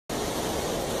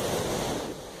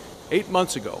8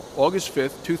 months ago, August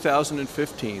 5,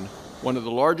 2015, one of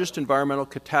the largest environmental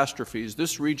catastrophes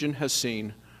this region has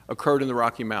seen occurred in the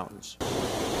Rocky Mountains.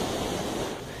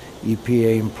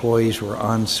 EPA employees were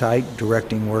on site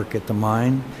directing work at the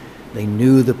mine. They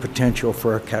knew the potential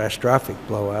for a catastrophic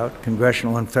blowout.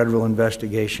 Congressional and federal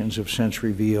investigations have since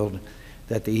revealed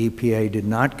that the EPA did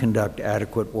not conduct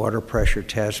adequate water pressure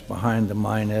tests behind the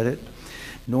mine edit,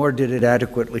 nor did it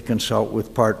adequately consult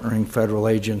with partnering federal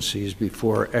agencies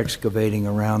before excavating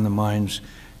around the mine's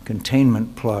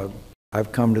containment plug.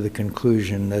 I've come to the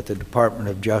conclusion that the Department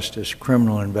of Justice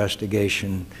criminal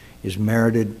investigation is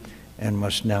merited and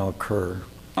must now occur.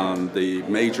 On the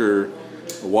major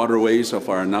waterways of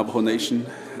our Navajo Nation,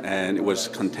 and it was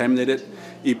contaminated.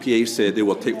 EPA said they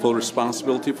will take full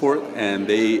responsibility for it, and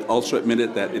they also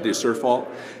admitted that it is their fault,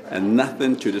 and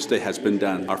nothing to this day has been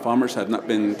done. Our farmers have not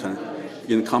been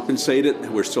compensated.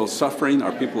 We're still suffering.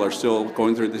 Our people are still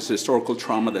going through this historical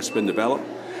trauma that's been developed.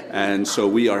 And so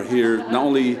we are here not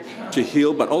only to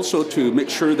heal, but also to make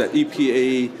sure that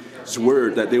EPA's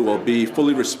word that they will be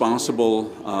fully responsible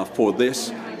for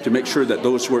this, to make sure that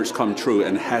those words come true,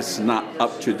 and has not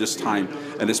up to this time,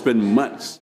 and it's been months.